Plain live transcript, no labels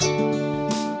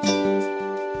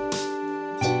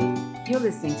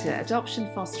listening to Adoption,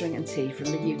 Fostering and Tea from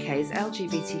the UK's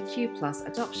LGBTQ+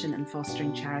 adoption and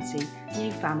fostering charity,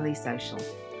 New Family Social.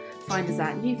 Find us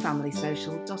at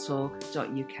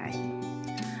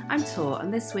newfamilysocial.org.uk. I'm Tor,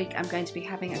 and this week I'm going to be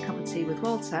having a cup of tea with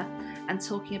Walter and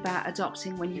talking about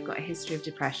adopting when you've got a history of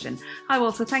depression. Hi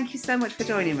Walter, thank you so much for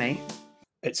joining me.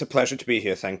 It's a pleasure to be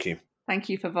here, thank you. Thank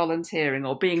you for volunteering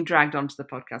or being dragged onto the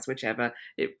podcast, whichever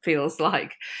it feels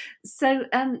like. So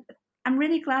I'm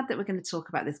really glad that we're going to talk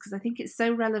about this because I think it's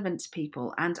so relevant to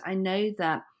people. And I know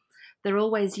that there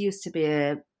always used to be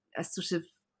a sort of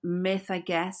myth, I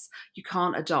guess. You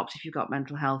can't adopt if you've got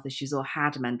mental health issues or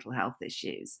had mental health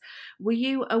issues. Were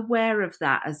you aware of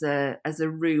that as a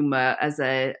rumour, as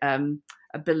a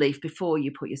belief before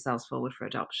you put yourselves forward for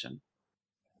adoption?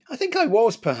 I think I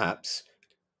was, perhaps.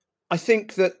 I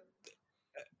think that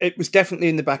it was definitely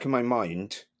in the back of my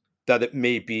mind that it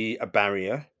may be a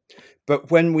barrier.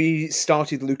 But when we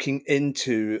started looking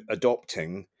into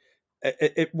adopting,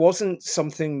 it wasn't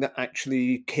something that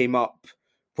actually came up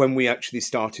when we actually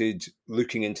started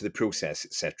looking into the process,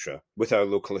 etc. With our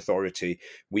local authority.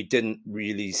 We didn't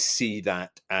really see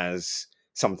that as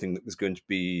something that was going to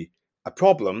be a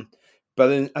problem.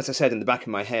 But as I said, in the back of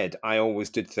my head, I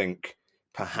always did think,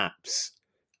 perhaps,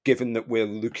 given that we're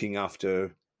looking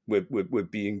after, we're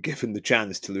being given the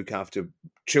chance to look after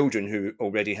children who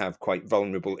already have quite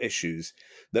vulnerable issues,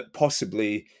 that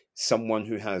possibly someone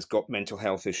who has got mental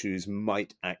health issues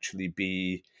might actually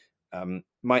be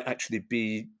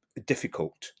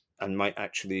difficult and might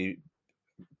actually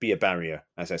be a barrier,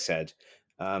 as I said.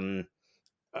 And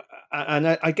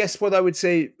I guess what I would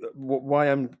say,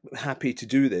 why I'm happy to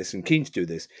do this and keen to do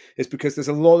this, is because there's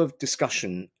a lot of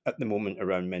discussion at the moment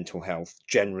around mental health,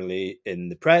 generally in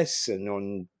the press and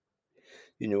on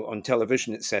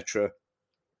television, etc.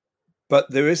 But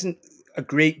there isn't a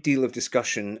great deal of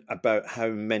discussion about how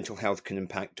mental health can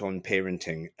impact on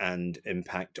parenting and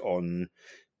impact on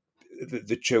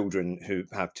the children who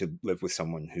have to live with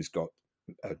someone who's got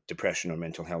depression or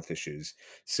mental health issues.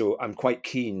 So I'm quite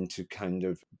keen to kind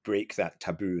of break that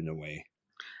taboo in a way.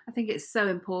 I think it's so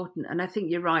important. And I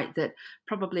think you're right that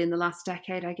probably in the last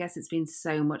decade, I guess it's been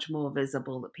so much more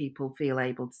visible that people feel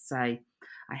able to say,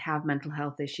 I have mental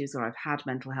health issues or I've had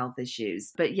mental health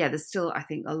issues. But yeah, there's still, I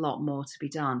think, a lot more to be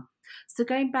done. So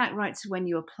going back right to when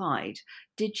you applied,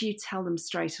 did you tell them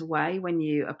straight away when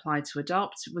you applied to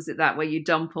adopt? Was it that where you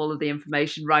dump all of the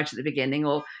information right at the beginning,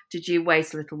 or did you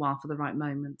wait a little while for the right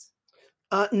moment?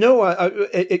 No,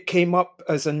 it came up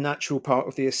as a natural part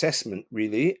of the assessment,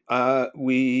 really.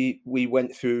 We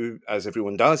went through, as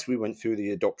everyone does, we went through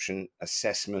the adoption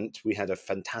assessment. We had a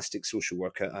fantastic social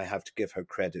worker. I have to give her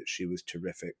credit. She was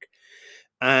terrific.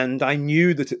 And I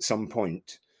knew that at some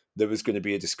point there was going to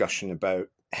be a discussion about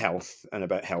health and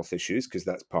about health issues, because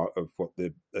that's part of what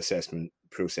the assessment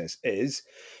process is.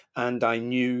 And I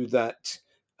knew that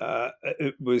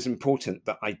it was important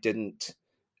that I didn't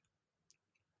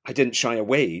shy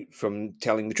away from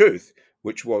telling the truth,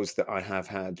 which was that I have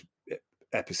had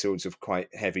episodes of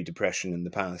quite heavy depression in the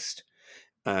past,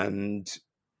 and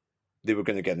they were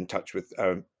going to get in touch with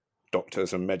our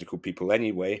doctors and medical people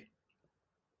anyway.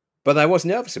 But I was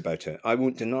nervous about it. I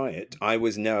won't deny it. I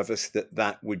was nervous that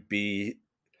that would be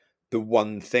the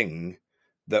one thing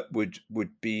that would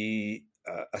be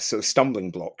a sort of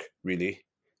stumbling block, really,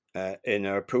 in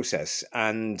our process.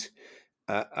 And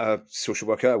a social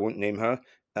worker, I won't name her,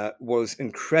 was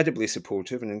incredibly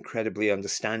supportive and incredibly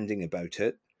understanding about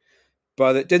it.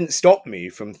 But it didn't stop me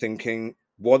from thinking,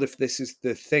 what if this is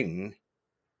the thing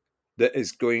that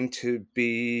is going to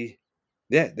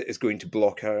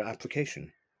block our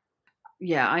application?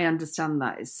 Yeah, I understand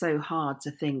that. It's so hard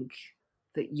to think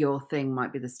that your thing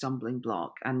might be the stumbling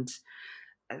block. And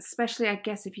especially, I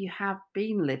guess, if you have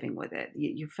been living with it,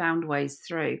 you found ways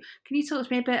through. Can you talk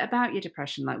to me a bit about your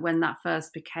depression, like when that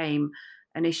first became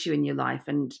an issue in your life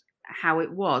and how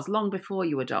it was long before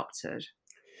you adopted?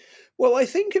 Well, I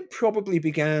think it probably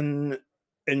began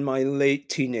in my late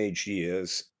teenage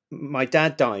years. My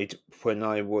dad died when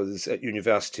I was at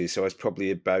university, so I was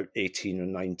probably about 18 or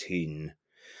 19.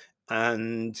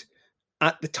 And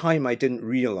at the time, I didn't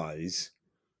realize,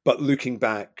 but looking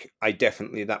back,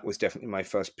 that was definitely my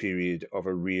first period of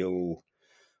a real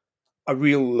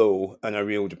low and a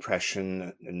real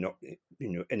depression, and not,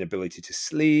 inability to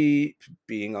sleep,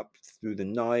 being up through the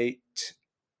night.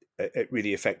 It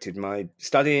really affected my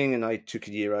studying, and I took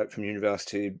a year out from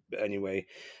university anyway.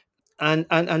 And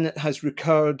it has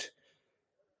recurred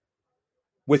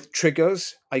with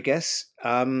triggers, I guess.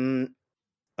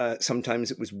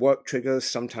 Sometimes it was work triggers,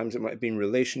 sometimes it might have been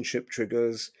relationship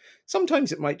triggers,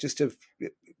 sometimes it might just have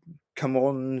come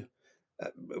on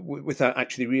without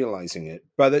actually realizing it.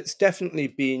 But it's definitely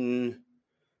been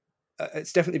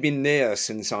there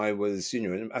since I was,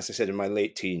 as I said, in my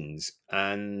late teens,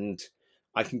 and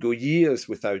I can go years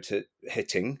without it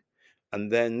hitting,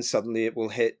 and then suddenly it will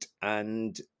hit,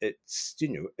 and it's.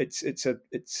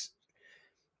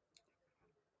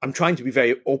 I'm trying to be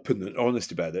very open and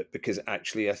honest about it because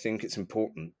actually I think it's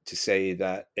important to say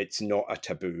that it's not a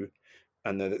taboo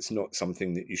and that it's not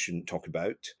something that you shouldn't talk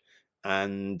about.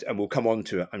 And we'll come on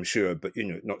to it, I'm sure, but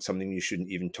not something you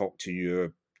shouldn't even talk to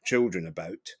your children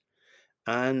about.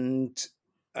 And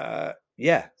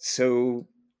yeah, so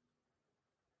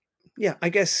yeah, I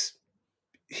guess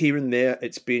here and there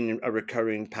it's been a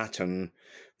recurring pattern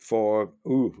for,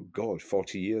 oh God,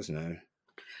 40 years now.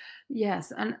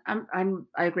 Yes, and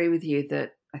I agree with you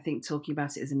that I think talking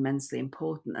about it is immensely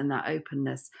important, and that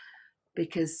openness,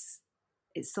 because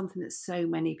it's something that so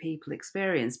many people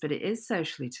experience, but it is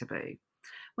socially taboo.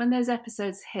 When those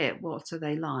episodes hit, what are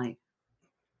they like?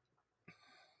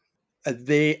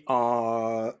 They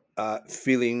are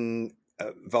feeling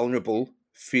vulnerable,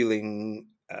 feeling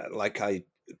like a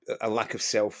lack of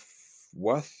self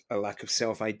worth, a lack of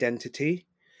self identity,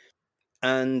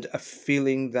 and a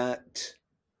feeling that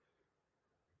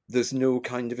there's no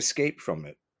kind of escape from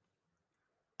it.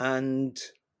 And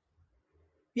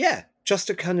yeah, just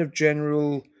a kind of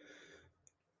general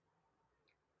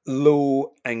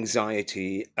low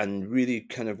anxiety and really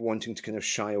kind of wanting to kind of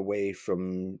shy away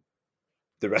from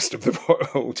the rest of the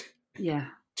world Yeah.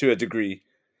 to a degree.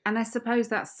 And I suppose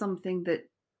that's something that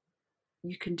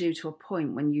you can do to a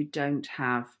point when you don't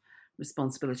have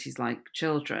responsibilities like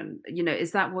children.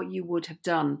 Is that what you would have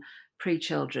done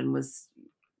pre-children, was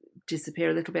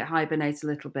disappear a little bit, hibernate a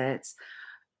little bit?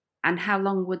 And how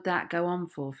long would that go on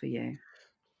for you?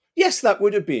 Yes, that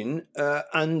would have been.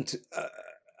 And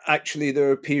actually, there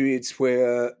are periods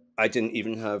where I didn't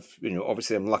even have,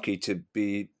 obviously, I'm lucky to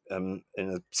be in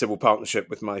a civil partnership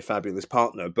with my fabulous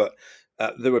partner, but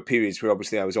there were periods where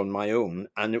obviously I was on my own,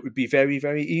 and it would be very,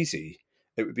 very easy.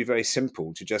 It would be very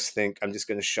simple to just think, I'm just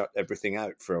going to shut everything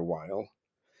out for a while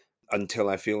until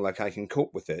I feel like I can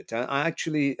cope with it. I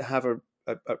actually have a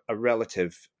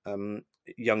relative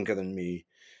younger than me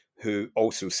who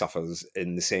also suffers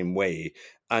in the same way.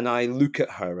 And I look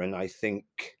at her and I think,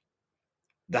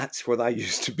 that's what I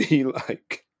used to be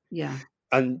like. Yeah.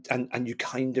 And you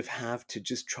kind of have to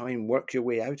just try and work your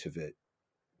way out of it.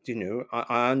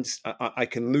 I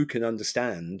can look and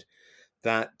understand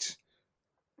that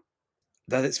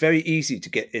it's very easy to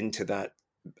get into that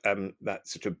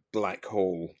sort of black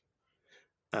hole.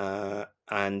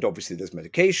 And obviously there's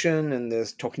medication and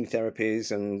there's talking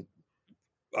therapies, and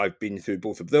I've been through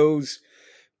both of those.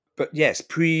 But yes,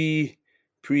 pre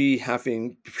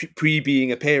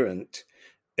being a parent,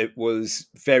 it was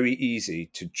very easy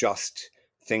to just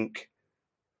think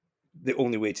the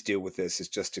only way to deal with this is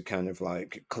just to kind of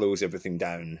like close everything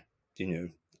down, you know,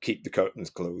 keep the curtains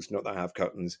closed. Not that I have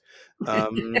curtains,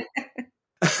 um,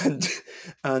 and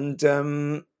and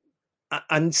um,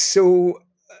 and so,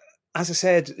 as I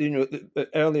said,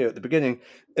 earlier at the beginning,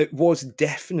 it was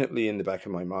definitely in the back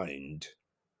of my mind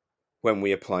when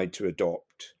we applied to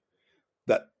adopt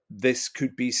that this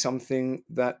could be something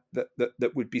that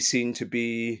would be seen to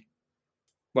be,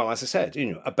 well, as I said,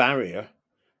 a barrier,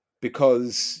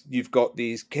 because you've got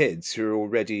these kids who are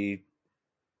already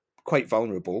quite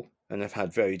vulnerable and have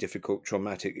had very difficult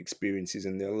traumatic experiences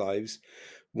in their lives.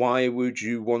 Why would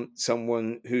you want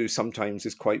someone who sometimes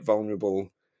is quite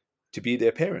vulnerable to be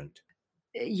their parent?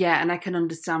 Yeah, and I can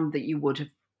understand that you would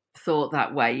have thought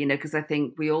that way, because I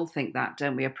think we all think that,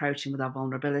 don't we? Approaching with our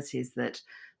vulnerabilities, that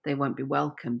they won't be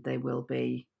welcomed, they will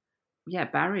be, yeah,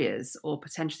 barriers or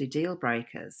potentially deal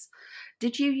breakers.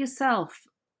 Did you yourself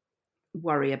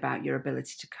worry about your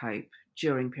ability to cope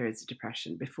during periods of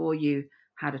depression before you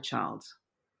had a child?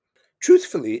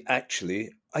 Truthfully,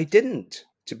 actually, I didn't,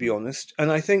 to be honest.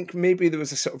 And I think maybe there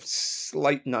was a sort of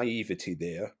slight naivety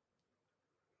there.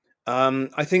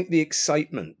 I think the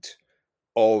excitement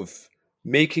of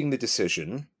making the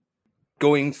decision,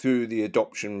 going through the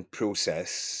adoption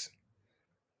process,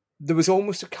 there was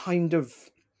almost a kind of,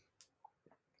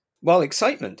 well,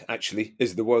 excitement actually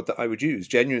is the word that I would use,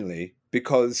 genuinely,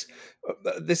 because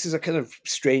this is a kind of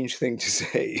strange thing to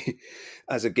say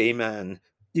as a gay man.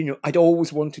 I'd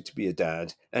always wanted to be a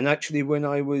dad. And actually, when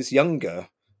I was younger,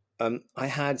 I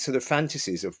had sort of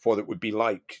fantasies of what it would be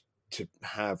like to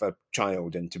have a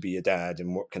child and to be a dad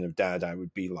and what kind of dad I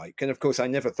would be like. And of course, I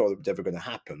never thought it was ever going to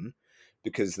happen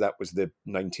because that was the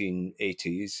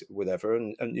 1980s, whatever.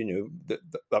 And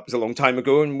that was a long time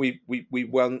ago. And we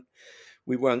weren't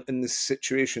in the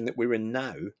situation that we're in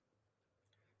now.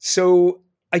 So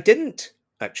I didn't.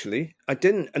 actually. I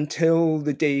didn't until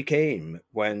the day came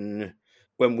when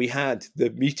we had the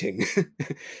meeting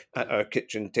at our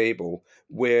kitchen table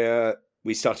where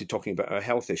we started talking about our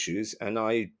health issues, and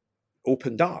I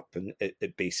opened up, and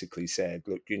it basically said,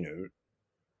 look,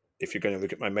 if you're going to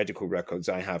look at my medical records,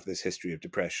 I have this history of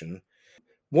depression.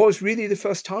 Was really the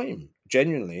first time,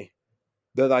 genuinely,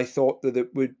 that I thought that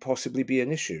it would possibly be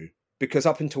an issue. Because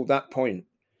up until that point,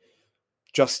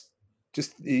 just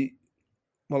the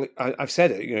well, I've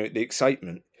said it, the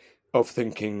excitement of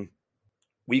thinking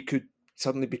we could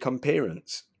suddenly become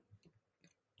parents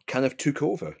kind of took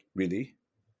over, really.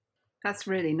 That's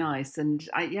really nice. And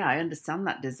I understand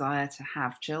that desire to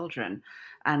have children.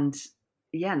 And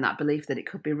yeah, and that belief that it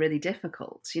could be really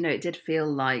difficult. It did feel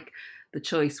like the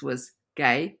choice was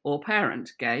gay or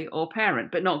parent,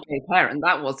 but not gay parent.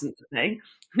 That wasn't the thing.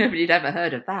 Nobody'd ever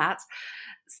heard of that.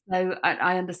 So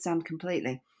I understand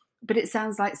completely. But it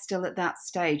sounds like still at that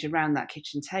stage around that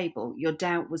kitchen table, your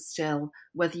doubt was still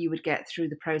whether you would get through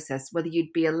the process, whether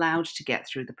you'd be allowed to get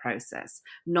through the process,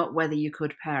 not whether you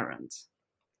could parent.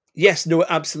 Yes, no, it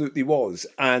absolutely was.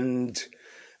 And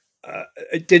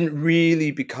it didn't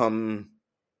really become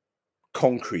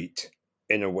concrete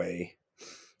in a way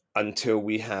until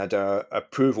we had a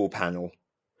approval panel.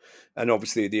 And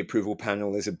obviously the approval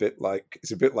panel is a bit like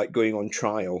going on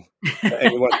trial.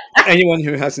 Anyone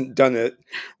who hasn't done it,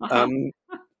 Uh-huh. um,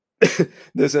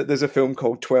 there's a film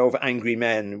called 12 Angry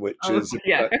Men, which Oh, is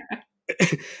yeah.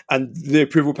 and the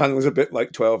approval panel is a bit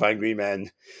like 12 Angry Men,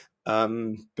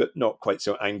 but not quite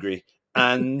so angry.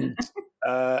 And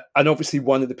obviously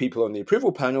one of the people on the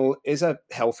approval panel is a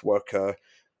health worker,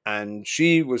 and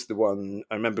she was the one.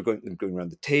 I remember going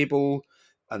around the table,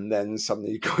 and then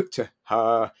suddenly you got to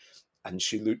her, and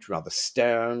she looked rather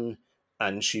stern,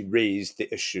 and she raised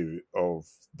the issue of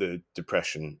the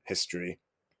depression history,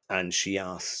 and she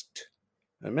asked,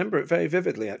 I remember it very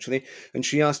vividly actually, and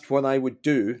she asked what I would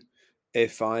do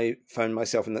if I found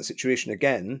myself in that situation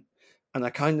again. And I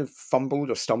kind of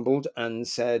fumbled or stumbled and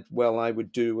said, well, I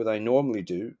would do what I normally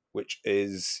do, which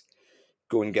is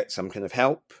go and get some kind of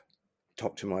help,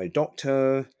 talk to my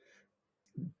doctor,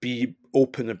 be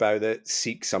open about it,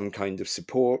 seek some kind of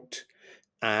support.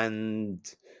 And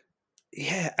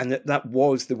yeah, and that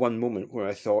was the one moment where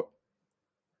I thought,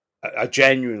 I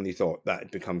genuinely thought that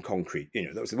had become concrete.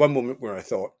 That was the one moment where I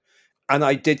thought, and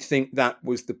I did think that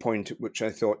was the point at which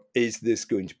I thought, is this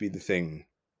going to be the thing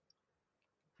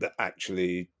that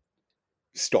actually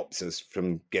stops us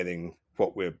from getting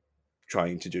what we're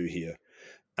trying to do here?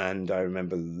 And I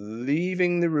remember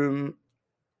leaving the room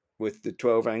with the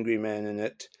 12 Angry Men in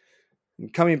it,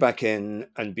 and coming back in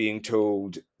and being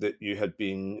told that you had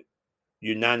been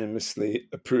unanimously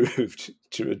approved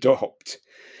to adopt.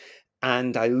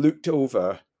 And I looked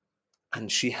over,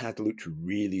 and she had looked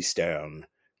really stern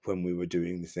when we were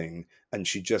doing the thing. And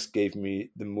she just gave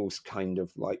me the most kind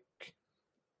of like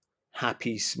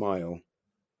happy smile,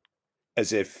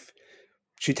 as if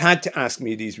she'd had to ask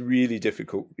me these really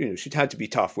difficult, she'd had to be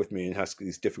tough with me and ask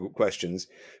these difficult questions,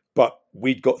 but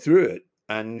we'd got through it.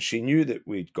 And she knew that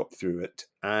we'd got through it.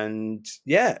 And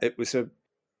yeah, it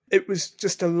was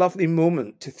just a lovely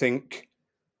moment to think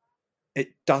it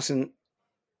doesn't,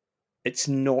 it's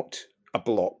not a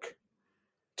block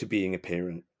to being a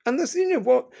parent. And there's,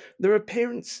 there are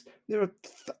parents, there are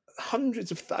hundreds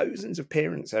of thousands of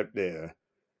parents out there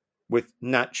with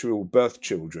natural birth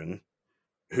children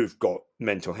who've got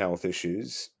mental health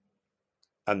issues,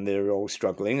 and they're all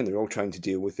struggling and they're all trying to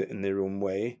deal with it in their own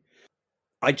way.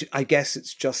 I guess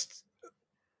it's just,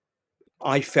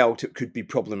 I felt it could be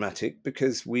problematic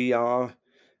because we are,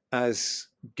 as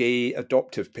gay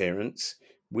adoptive parents,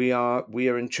 we are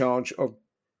in charge of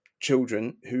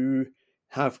children who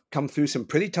have come through some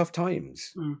pretty tough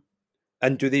times. Mm.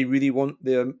 And do they really want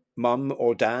their mum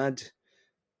or dad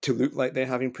to look like they're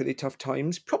having pretty tough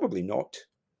times? Probably not.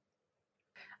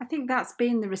 I think that's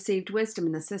been the received wisdom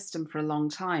in the system for a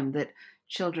long time, that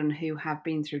children who have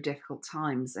been through difficult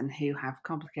times and who have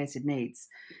complicated needs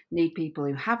need people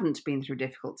who haven't been through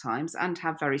difficult times and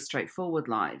have very straightforward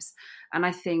lives. And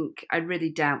I think I really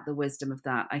doubt the wisdom of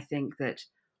that. I think that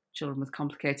children with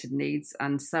complicated needs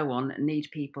and so on need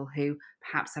people who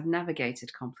perhaps have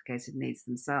navigated complicated needs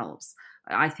themselves.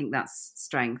 I think that's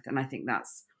strength, and I think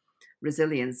that's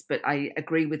resilience. But I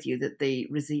agree with you that the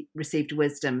received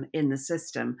wisdom in the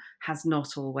system has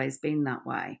not always been that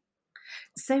way.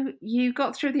 So you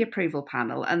got through the approval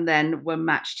panel and then were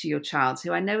matched to your child,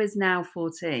 who I know is now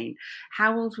 14.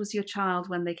 How old was your child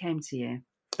when they came to you?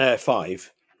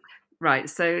 5. Right.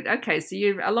 So, okay. So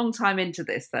you're a long time into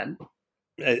this then.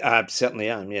 I certainly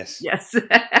am, yes. Yes.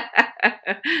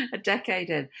 A decade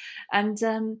in.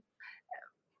 And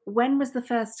When was the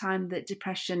first time that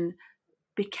depression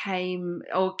became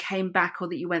or came back, or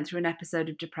that you went through an episode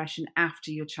of depression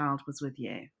after your child was with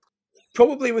you?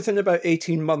 Probably within about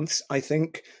 18 months, I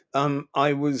think.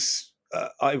 I was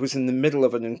in the middle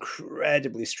of an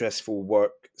incredibly stressful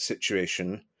work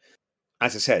situation.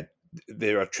 As I said,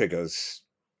 there are triggers.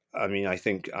 I mean, I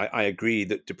think I agree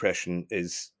that depression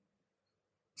is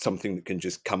something that can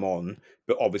just come on,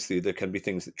 but obviously there can be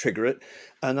things that trigger it.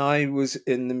 And I was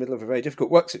in the middle of a very difficult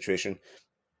work situation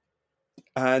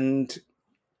and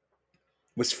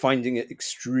was finding it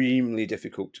extremely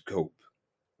difficult to cope.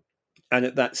 And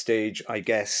at that stage, I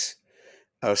guess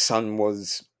our son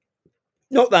was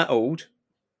not that old,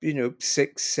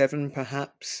 6, 7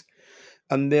 perhaps.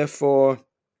 And therefore,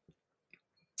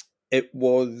 it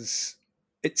was,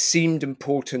 it seemed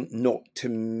important not to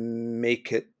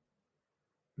make it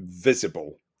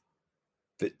visible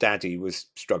that daddy was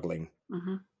struggling.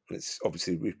 Mm-hmm. It's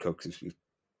obviously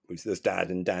because there's dad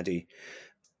and daddy.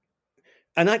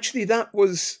 And actually that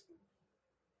was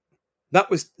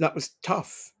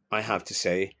tough, I have to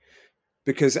say,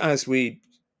 because as we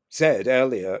said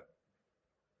earlier,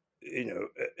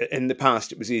 in the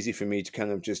past, it was easy for me to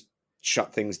kind of just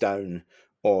shut things down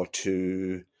or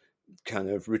to kind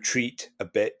of retreat a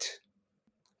bit.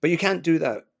 But you can't do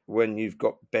that when you've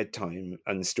got bedtime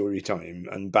and story time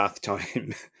and bath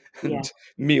time Yeah. and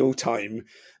meal time.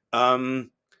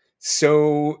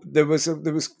 So there was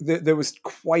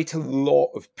quite a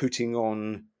lot of putting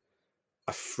on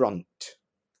a front,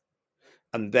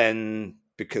 and then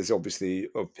because obviously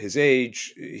of his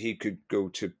age, he could go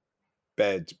to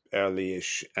bed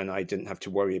early-ish, and I didn't have to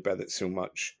worry about it so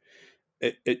much.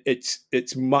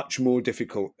 It's much more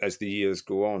difficult as the years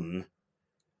go on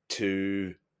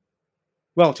to,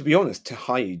 well, to be honest, to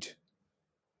hide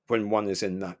when one is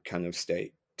in that kind of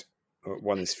state or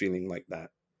one is feeling like that.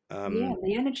 Yeah, Um,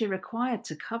 the energy required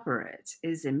to cover it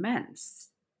is immense.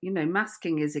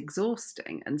 Masking is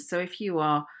exhausting. And so if you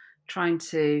are trying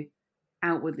to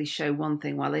outwardly show one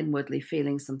thing while inwardly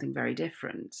feeling something very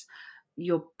different,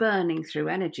 you're burning through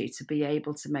energy to be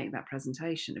able to make that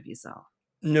presentation of yourself.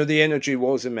 no, the energy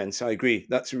was immense. I agree.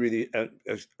 That's a really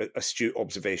astute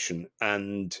observation,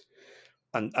 and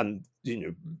by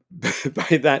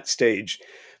that stage,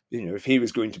 if he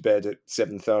was going to bed at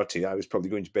 7:30, I was probably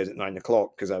going to bed at 9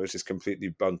 o'clock because I was just completely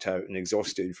burnt out and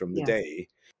exhausted from the Yeah. day.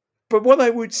 But what I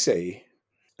would say,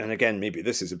 and again, maybe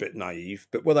this is a bit naive,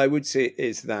 but what I would say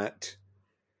is that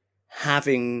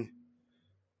having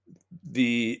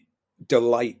the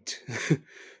delight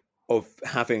of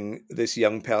having this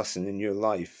young person in your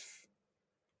life,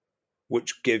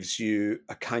 which gives you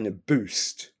a kind of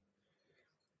boost,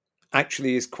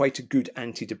 actually is quite a good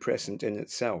antidepressant in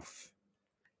itself.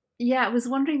 Yeah, I was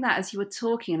wondering that as you were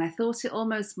talking, and I thought it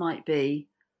almost might be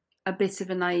a bit of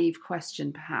a naive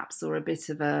question, perhaps, or a bit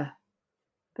of an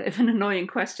annoying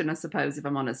question, I suppose, if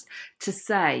I'm honest, to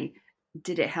say,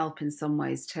 did it help in some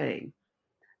ways too?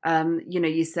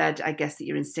 You said, I guess, that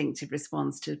your instinctive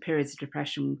response to periods of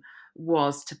depression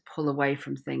was to pull away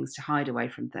from things, to hide away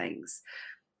from things.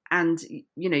 And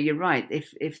you're right.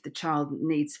 If the child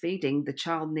needs feeding, the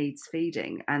child needs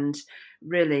feeding. And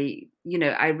really,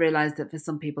 I realized that for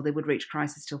some people, they would reach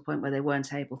crisis to a point where they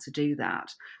weren't able to do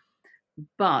that.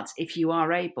 But if you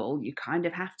are able, you kind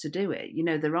of have to do it.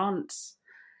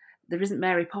 There isn't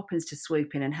Mary Poppins to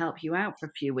swoop in and help you out for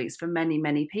a few weeks for many,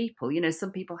 many people.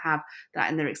 Some people have that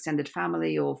in their extended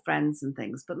family or friends and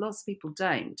things, but lots of people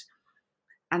don't.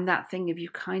 And that thing of you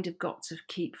kind of got to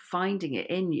keep finding it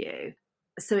in you.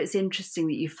 So it's interesting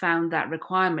that you found that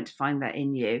requirement to find that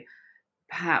in you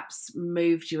perhaps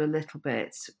moved you a little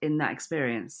bit in that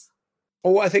experience.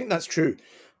 Oh, I think that's true.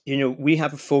 We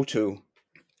have a photo.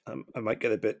 I might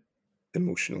get a bit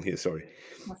emotional here, sorry.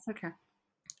 That's okay.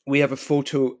 We have a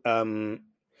photo.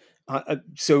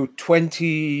 So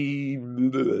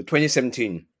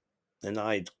 2017, and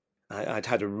I'd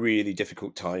had a really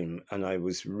difficult time, and I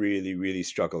was really, really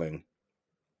struggling.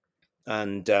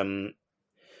 And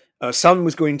our son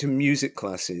was going to music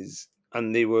classes,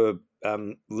 and they were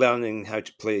learning how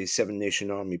to play Seven Nation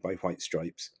Army by White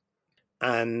Stripes.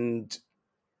 And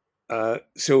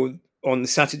so on the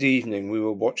Saturday evening, we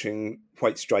were watching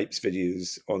White Stripes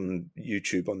videos on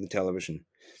YouTube on the television.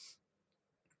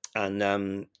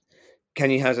 And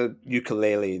Kenny has a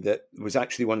ukulele that was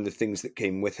actually one of the things that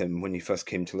came with him when he first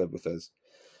came to live with us.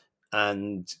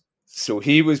 And so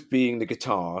he was being the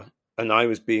guitar and I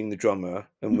was being the drummer,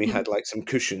 and we had like some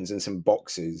cushions and some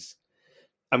boxes,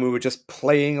 and we were just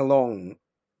playing along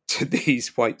to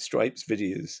these White Stripes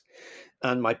videos.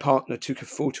 And my partner took a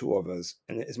photo of us,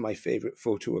 and it is my favorite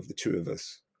photo of the two of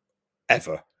us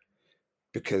ever.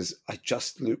 because I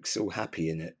just look so happy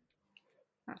in it.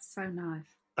 That's so nice.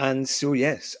 And so,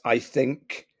 yes, I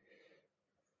think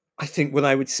what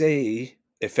I would say,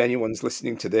 if anyone's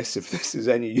listening to this, if this is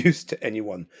any use to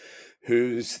anyone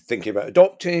who's thinking about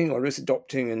adopting or is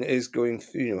adopting and is going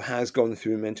through, has gone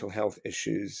through mental health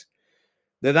issues,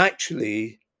 that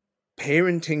actually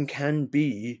parenting can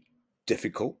be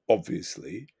difficult,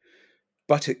 obviously,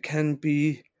 but it can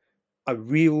be a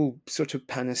real sort of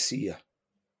panacea.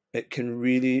 It can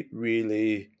really,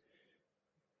 really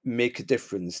make a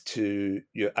difference to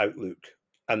your outlook.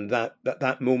 And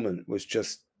that moment was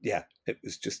just, yeah, it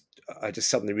was just, I just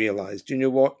suddenly realized, you know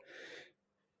what?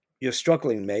 You're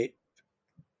struggling, mate,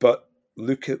 but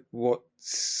look at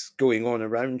what's going on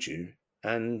around you.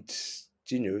 And,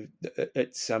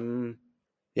 it's,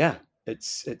 yeah,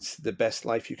 it's the best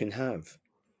life you can have.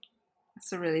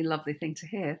 That's a really lovely thing to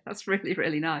hear. That's really,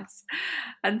 really nice.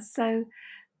 And so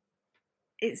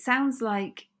it sounds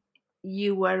like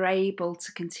you were able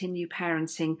to continue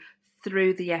parenting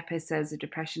through the episodes of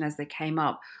depression as they came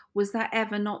up. Was that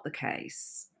ever not the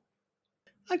case?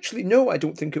 Actually, no, I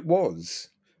don't think it was.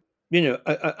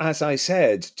 As I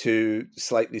said to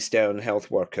slightly stern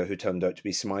health worker who turned out to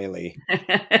be Smiley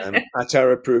at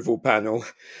our approval panel,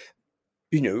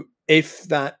 if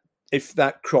that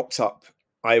crops up,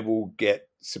 I will get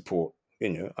support.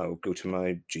 I'll go to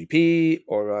my GP,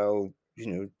 or I'll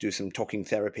do some talking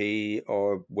therapy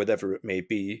or whatever it may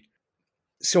be.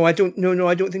 So I don't no,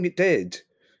 I don't think it did.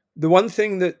 The one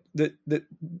thing that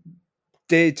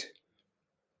did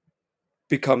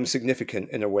become significant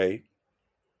in a way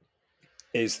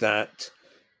is that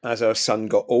as our son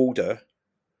got older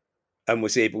and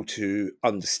was able to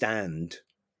understand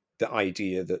the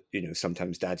idea that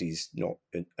sometimes daddy's not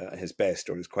at his best,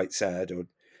 or is quite sad, or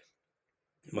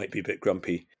might be a bit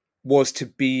grumpy, was to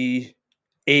be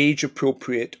age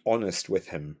appropriate honest with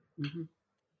him, Mm-hmm.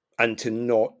 and to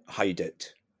not hide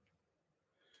it.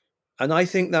 And I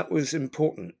think that was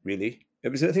important, really. I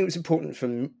think it was important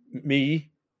for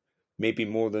me, maybe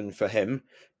more than for him,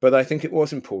 but I think it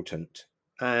was important.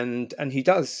 And he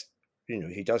does,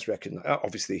 he does recognize.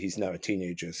 Obviously, he's now a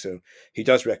teenager, so he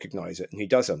does recognize it and he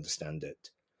does understand it.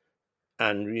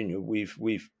 And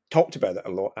we've talked about it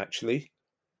a lot, actually.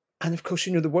 And of course,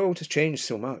 the world has changed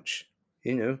so much.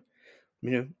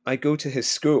 I go to his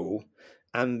school,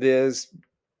 and there's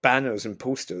banners and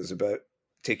posters about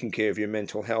taking care of your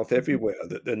mental health everywhere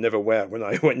that there never were when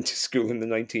I went to school in the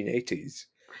 1980s.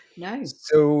 No,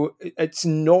 So it's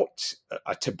not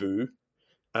a taboo,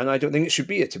 and I don't think it should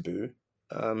be a taboo.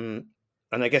 Um,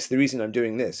 and I guess the reason I'm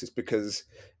doing this is because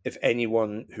if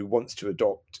anyone who wants to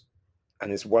adopt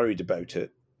and is worried about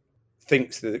it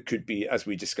thinks that it could be, as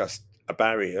we discussed, a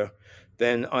barrier,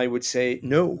 then I would say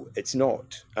no, it's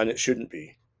not, and it shouldn't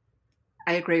be.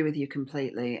 I agree with you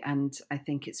completely. And I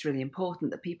think it's really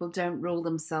important that people don't rule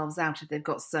themselves out if they've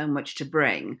got so much to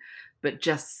bring, but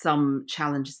just some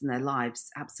challenges in their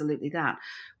lives. Absolutely that.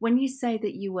 When you say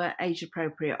that you were age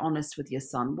appropriate, honest with your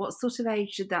son, what sort of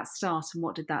age did that start and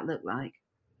what did that look like?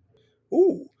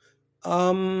 Oh,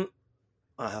 um,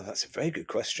 that's a very good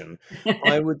question.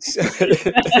 I would say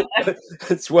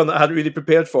it's one that I hadn't really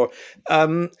prepared for.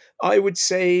 I would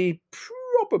say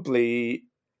probably,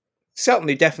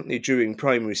 certainly, definitely during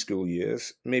primary school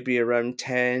years, maybe around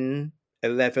 10,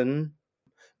 11.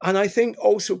 And I think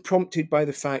also prompted by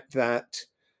the fact that,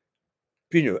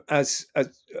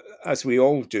 as we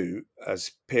all do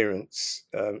as parents,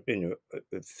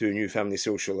 through New Family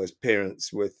Social, as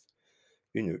parents with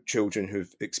children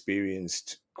who've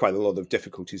experienced quite a lot of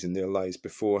difficulties in their lives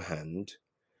beforehand,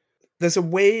 there's a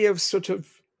way of sort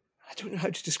of, I don't know how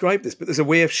to describe this, but there's a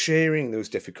way of sharing those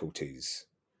difficulties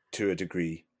to a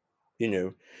degree,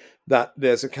 that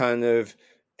there's a kind of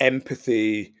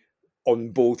empathy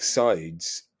on both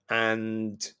sides.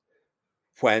 And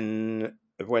when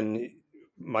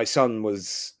my son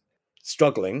was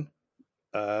struggling,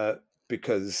 uh,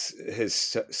 because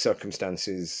his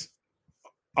circumstances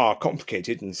are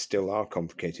complicated and still are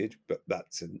complicated, but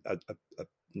that's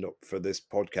not for this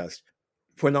podcast.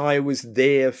 When I was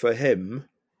there for him,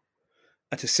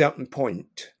 at a certain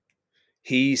point,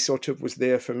 he sort of was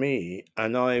there for me,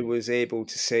 and I was able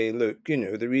to say, look,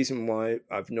 the reason why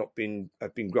I've been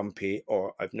grumpy,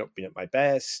 or I've not been at my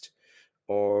best,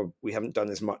 or we haven't done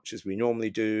as much as we normally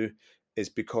do, is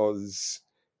because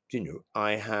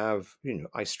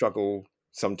I struggle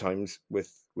sometimes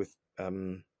with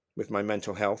my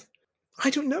mental health. I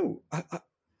don't know.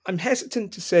 I'm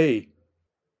hesitant to say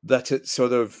that it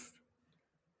sort of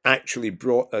actually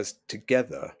brought us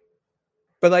together,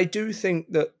 but I do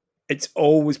think that it's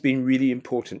always been really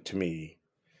important to me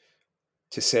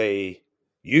to say,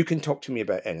 you can talk to me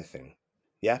about anything.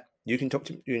 Yeah, you can talk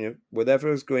to,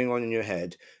 whatever is going on in your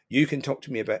head, you can talk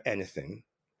to me about anything.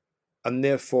 And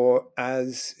therefore,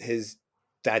 as his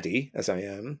daddy, as I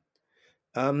am,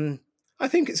 um, I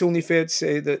think it's only fair to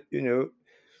say that,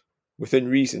 within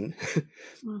reason,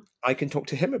 Mm. I can talk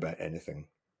to him about anything.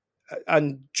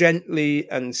 And gently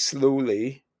and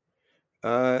slowly,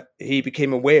 he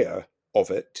became aware of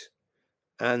it.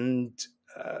 And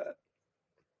uh,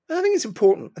 I think it's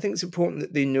important. I think it's important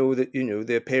that they know that,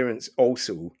 their parents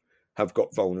also have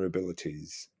got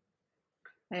vulnerabilities.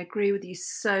 I agree with you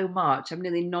so much. I'm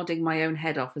nearly nodding my own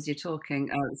head off as you're talking.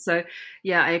 So,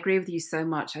 yeah, I agree with you so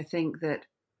much. I think that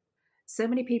so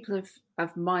many people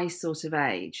of my sort of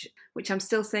age, which I'm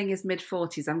still saying is mid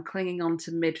 40s, I'm clinging on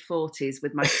to mid 40s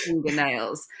with my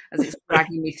fingernails as it's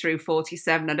dragging me through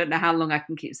 47. I don't know how long I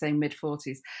can keep saying mid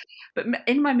 40s. But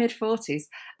in my mid 40s,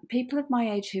 people of my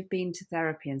age who've been to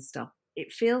therapy and stuff,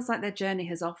 it feels like their journey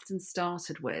has often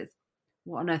started with,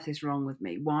 what on earth is wrong with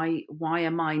me? Why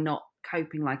am I not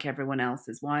coping like everyone else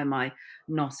is? Why am I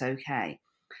not okay?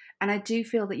 And I do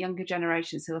feel that younger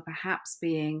generations who are perhaps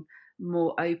being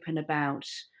more open about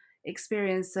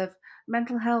experience of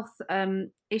mental health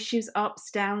issues,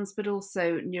 ups, downs, but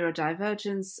also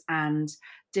neurodivergence and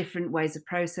different ways of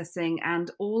processing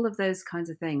and all of those kinds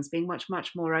of things, being much,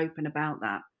 much more open about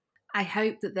that. I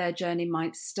hope that their journey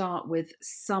might start with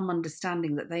some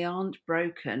understanding that they aren't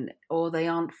broken or they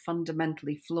aren't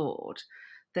fundamentally flawed.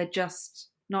 They're just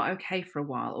not okay for a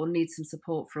while or need some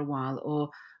support for a while or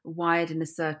wired in a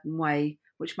certain way,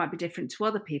 which might be different to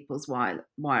other people's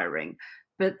wiring,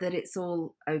 but that it's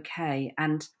all okay.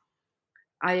 And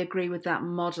I agree with that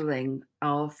modeling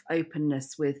of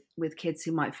openness with kids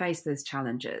who might face those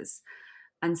challenges.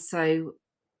 And so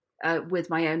with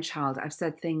my own child, I've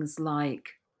said things like,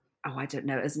 oh, I don't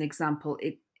know, as an example,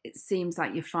 it seems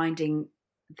like you're finding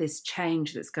this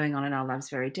change that's going on in our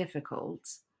lives very difficult.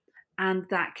 And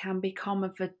that can be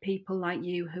common for people like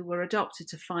you who were adopted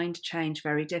to find change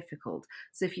very difficult.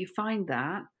 So if you find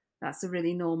that, that's a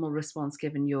really normal response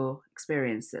given your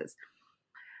experiences.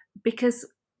 Because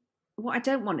what I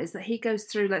don't want is that he goes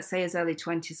through, let's say, his early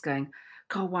 20s going,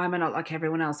 God, why am I not like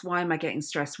everyone else? Why am I getting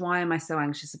stressed? Why am I so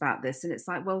anxious about this? And it's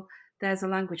like, well, there's a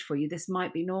language for you. This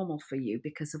might be normal for you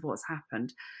because of what's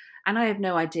happened. And I have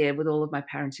no idea with all of my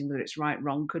parenting whether it's right,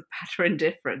 wrong, good, bad, or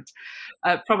indifferent.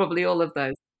 Probably all of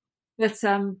those.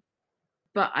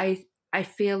 But I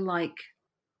feel like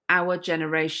our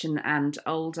generation and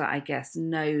older, I guess,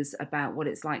 knows about what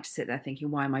it's like to sit there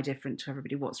thinking, why am I different to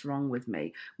everybody? What's wrong with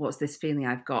me? What's this feeling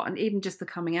I've got? And even just the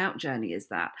coming out journey is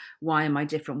that. Why am I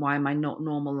different? Why am I not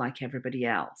normal like everybody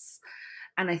else?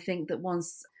 And I think that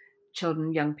once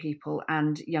children, young people,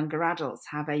 and younger adults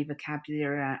have a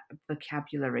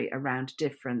vocabulary around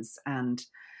difference and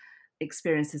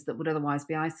experiences that would otherwise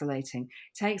be isolating,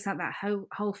 takes out that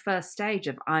whole first stage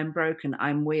of I'm broken,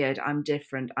 I'm weird, I'm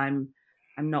different, I'm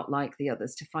not like the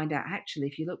others, to find out actually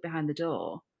if you look behind the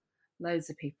door, loads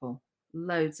of people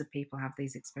have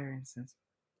these experiences.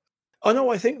 Oh, no,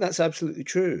 I think that's absolutely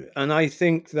true. And I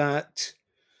think that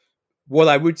what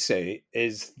I would say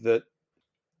is that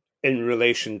in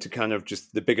relation to kind of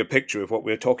just the bigger picture of what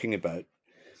we're talking about,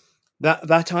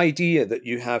 that idea that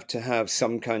you have to have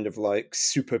some kind of like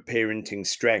super parenting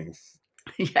strength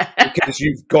Yeah. because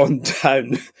you've gone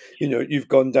down, you've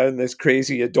gone down this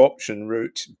crazy adoption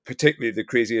route, particularly the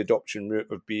crazy adoption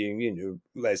route of being,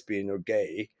 lesbian or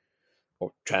gay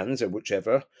or trans or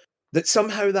whichever, that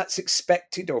somehow that's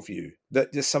expected of you,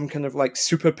 that there's some kind of like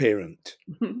super parent.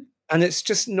 And it's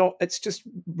just not the case,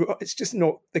 Thank it's just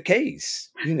not goodness.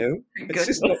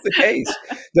 the case.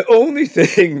 The only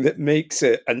thing that makes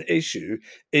it an issue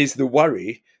is the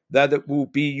worry that it will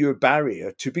be your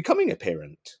barrier to becoming a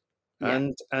parent.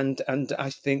 Yeah. And I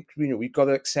think, we've got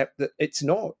to accept that it's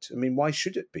not. I mean, why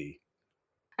should it be?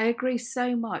 I agree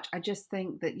so much. I just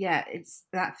think that, yeah, it's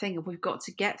that thing of we've got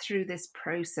to get through this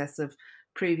process of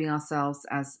proving ourselves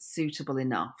as suitable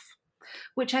enough,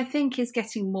 which I think is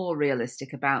getting more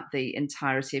realistic about the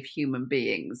entirety of human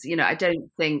beings. I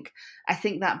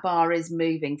think that bar is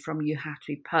moving from you have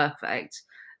to be perfect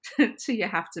to you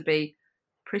have to be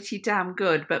pretty damn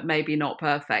good, but maybe not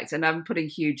perfect. And I'm putting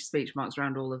huge speech marks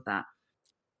around all of that.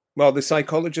 Well, the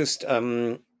psychologist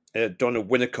Donna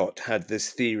Winnicott had this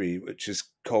theory, which is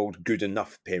called good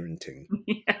enough parenting,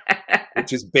 Yeah.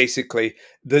 which is basically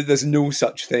there's no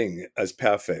such thing as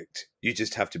perfect. You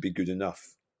just have to be good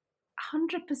enough.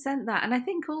 100% that. And I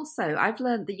think also I've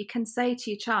learned that you can say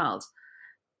to your child,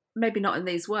 maybe not in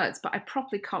these words, but I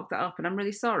properly cocked that up and I'm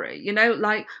really sorry.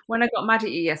 Like when I got mad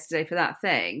at you yesterday for that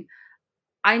thing,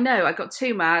 I know I got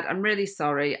too mad. I'm really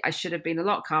sorry. I should have been a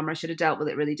lot calmer. I should have dealt with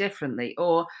it really differently.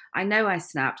 Or I know I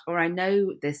snapped, or I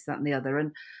know this, that, and the other.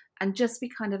 And just be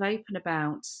kind of open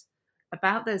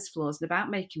about those flaws and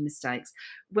about making mistakes.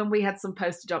 When we had some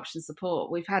post adoption support,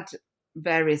 we've had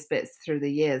various bits through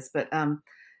the years, but a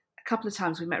couple of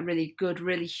times we met really good,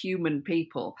 really human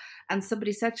people. And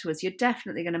somebody said to us, "You're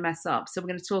definitely going to mess up. So we're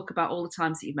going to talk about all the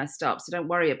times that you've messed up. So don't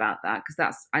worry about that,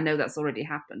 because I know that's already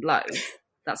happened loads.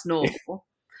 That's normal."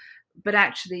 But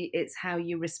actually, it's how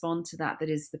you respond to that that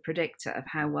is the predictor of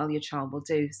how well your child will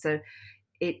do. So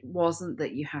it wasn't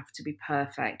that you have to be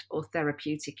perfect or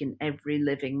therapeutic in every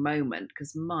living moment,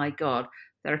 because my God,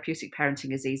 therapeutic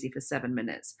parenting is easy for 7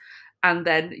 minutes. And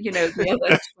then, the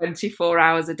other 24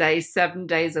 hours a day, 7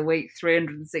 days a week,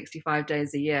 365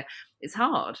 days a year, it's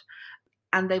hard.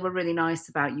 And they were really nice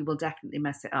about, you will definitely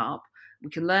mess it up. We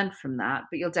can learn from that,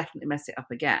 but you'll definitely mess it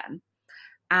up again.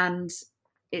 And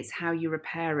it's how you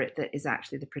repair it that is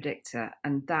actually the predictor.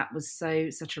 And that was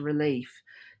such a relief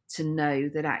to know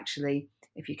that actually,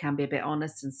 if you can be a bit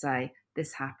honest and say,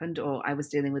 this happened, or I was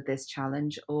dealing with this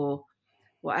challenge, or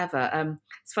whatever.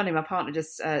 It's funny, my partner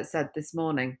just said this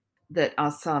morning that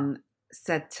our son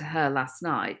said to her last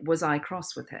night, was I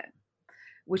cross with him?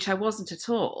 Which I wasn't at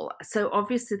all. So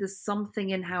obviously there's something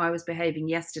in how I was behaving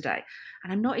yesterday.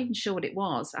 And I'm not even sure what it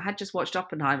was. I had just watched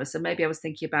Oppenheimer, so maybe I was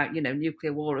thinking about,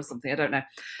 nuclear war or something. I don't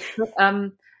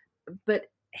know. But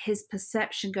his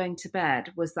perception going to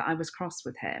bed was that I was cross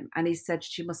with him. And he said,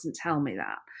 she mustn't tell me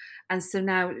that. And so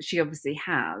now she obviously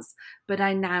has. But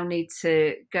I now need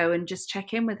to go and just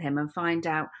check in with him and find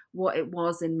out what it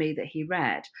was in me that he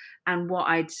read and what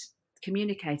I'd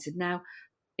communicated. Now,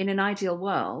 in an ideal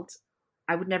world,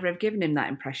 I would never have given him that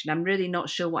impression. I'm really not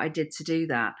sure what I did to do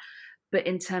that. But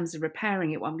in terms of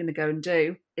repairing it, what I'm going to go and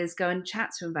do is go and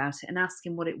chat to him about it and ask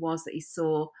him what it was that he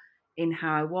saw in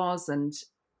how I was and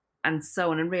so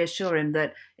on, and reassure him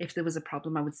that if there was a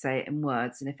problem, I would say it in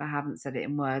words. And if I haven't said it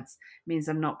in words, it means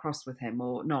I'm not cross with him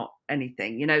or not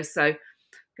anything, So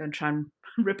go and try and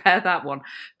repair that one.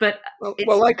 But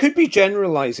Well, I could be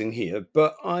generalizing here,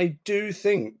 but I do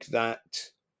think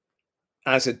that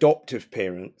as adoptive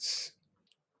parents,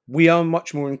 we are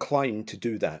much more inclined to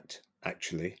do that,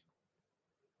 actually.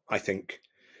 I think,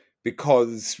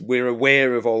 because we're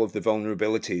aware of all of the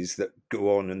vulnerabilities that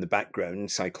go on in the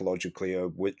background, psychologically or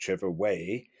whichever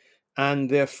way, and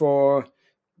therefore,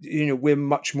 we're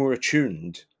much more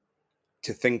attuned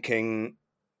to thinking,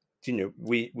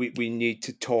 we need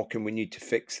to talk and we need to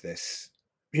fix this.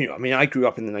 I mean, I grew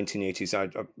up in the 1980s.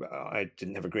 I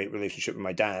didn't have a great relationship with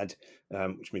my dad,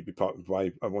 which may be part of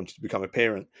why I wanted to become a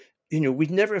parent.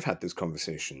 We'd never have had those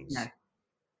conversations. no.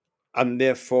 And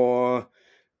therefore,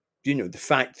 the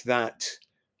fact that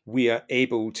we are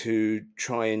able to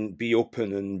try and be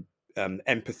open and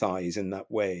empathize in that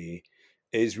way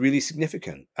is really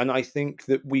significant. And I think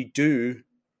that we do,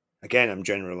 again, I'm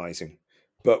generalizing,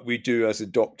 but we do as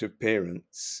adoptive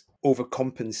parents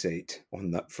overcompensate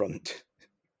on that front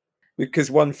because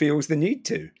one feels the need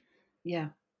to. Yeah.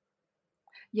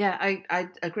 Yeah, I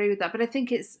agree with that. But I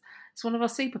think it's one of our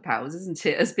superpowers, isn't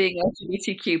it? As being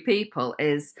LGBTQ people,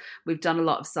 is we've done a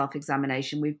lot of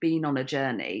self-examination. We've been on a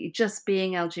journey. Just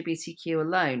being LGBTQ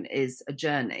alone is a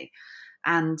journey.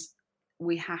 And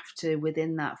we have to,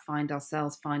 within that, find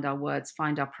ourselves, find our words,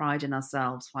 find our pride in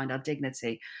ourselves, find our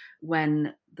dignity,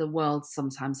 when the world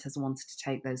sometimes has wanted to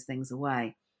take those things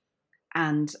away.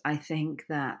 And I think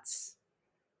that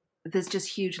there's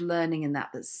just huge learning in that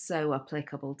that's so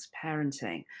applicable to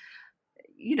parenting.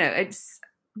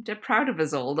 I'm proud of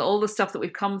us all the stuff that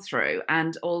we've come through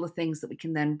and all the things that we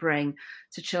can then bring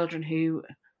to children who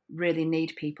really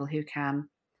need people who can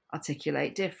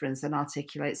articulate difference and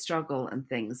articulate struggle and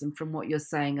things. And from what you're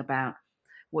saying about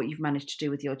what you've managed to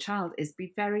do with your child, is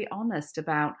be very honest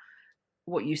about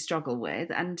what you struggle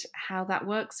with and how that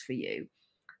works for you.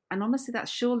 And honestly,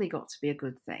 that's surely got to be a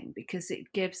good thing, because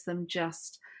it gives them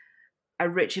just a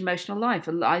rich emotional life,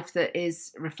 a life that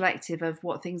is reflective of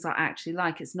what things are actually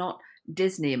like. It's not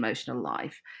Disney emotional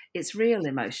life, it's real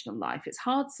emotional life. It's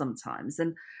hard sometimes,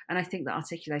 and I think that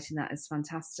articulating that is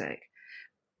fantastic.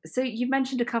 So you've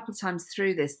mentioned a couple of times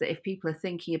through this that if people are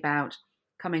thinking about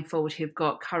coming forward who've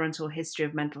got current or history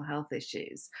of mental health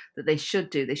issues, that they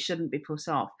shouldn't be put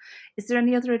off. Is there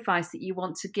any other advice that you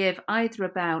want to give, either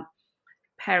about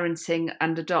parenting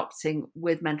and adopting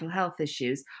with mental health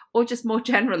issues, or just more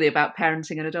generally about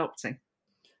parenting and adopting?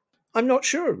 I'm not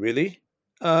sure, really.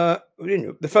 The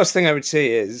first thing I would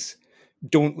say is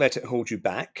don't let it hold you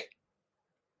back,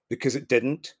 because it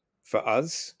didn't for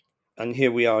us. And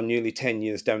here we are nearly 10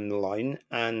 years down the line,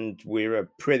 and we're a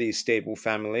pretty stable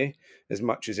family, as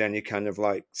much as any kind of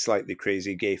like slightly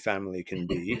crazy gay family can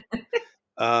be.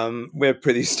 We're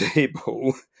pretty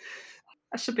stable.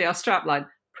 That should be our strapline.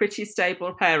 Pretty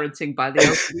stable parenting by the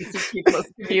LGBTQ plus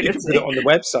You can put it community. on the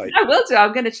website. I will do.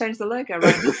 I'm going to change the logo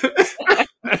right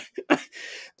now.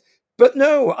 But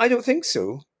no, I don't think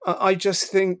so. I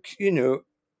just think,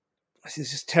 this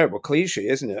is just terrible cliche,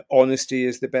 isn't it? Honesty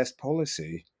is the best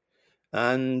policy.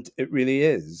 And it really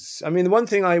is. I mean, the one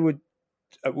thing I would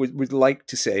like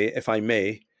to say, if I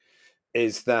may,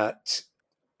 is that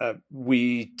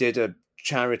we did a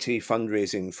charity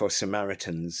fundraising for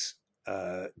Samaritans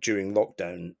during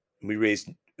lockdown. We raised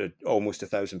almost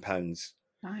 £1,000.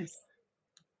 Nice.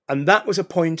 And that was a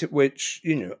point at which,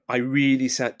 I really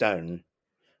sat down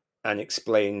and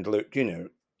explained, look,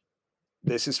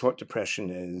 this is what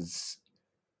depression is.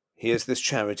 Here's this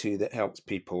charity that helps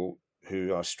people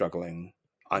who are struggling.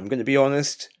 I'm going to be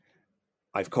honest,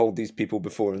 I've called these people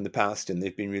before in the past and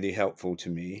they've been really helpful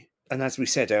to me. And as we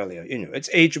said earlier,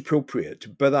 it's age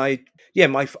appropriate. But I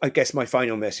guess my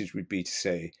final message would be to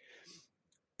say,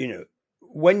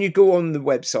 when you go on the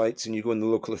websites and you go on the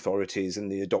local authorities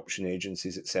and the adoption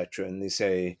agencies, etc., and they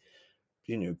say,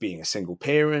 being a single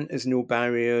parent is no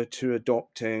barrier to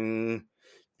adopting,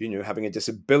 having a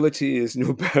disability is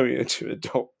no barrier to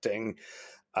adopting.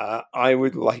 I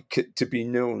would like it to be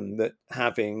known that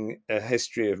having a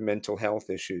history of mental health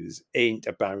issues ain't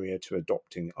a barrier to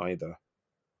adopting either.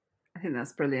 I think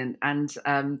that's brilliant. And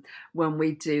when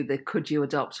we do the Could You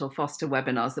Adopt or Foster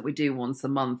webinars that we do once a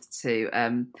month to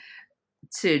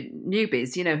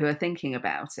newbies, who are thinking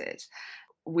about it,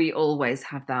 we always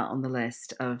have that on the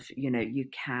list of, you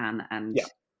can, and Yeah.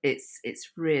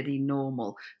 it's really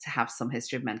normal to have some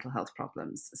history of mental health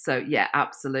problems. So yeah,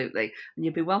 absolutely. And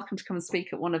you'd be welcome to come and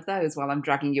speak at one of those while I'm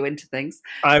dragging you into things.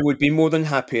 I would be more than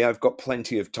happy. I've got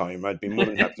plenty of time. I'd be more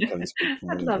than happy to come and speak to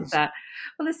one I'd of love those. that.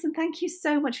 Well, listen, thank you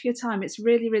so much for your time. It's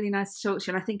really, really nice to talk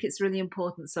to you. And I think it's really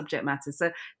important subject matter.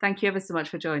 So thank you ever so much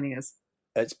for joining us.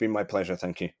 It's been my pleasure.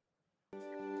 Thank you.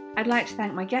 I'd like to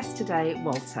thank my guest today,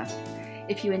 Walter.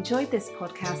 If you enjoyed this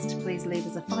podcast, please leave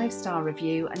us a 5-star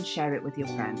review and share it with your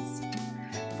friends.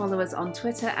 Follow us on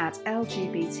Twitter at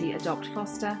LGBT Adopt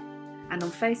Foster, and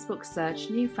on Facebook search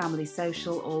New Family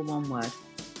Social, all one word.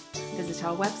 Visit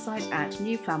our website at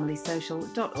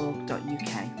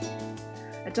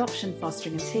newfamilysocial.org.uk. Adoption,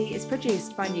 Fostering and Tea is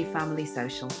produced by New Family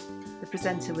Social. The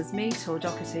presenter was me, Tor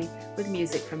Doherty, with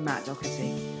music from Matt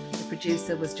Doherty. The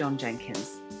producer was John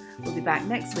Jenkins. We'll be back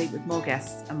next week with more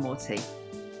guests and more tea.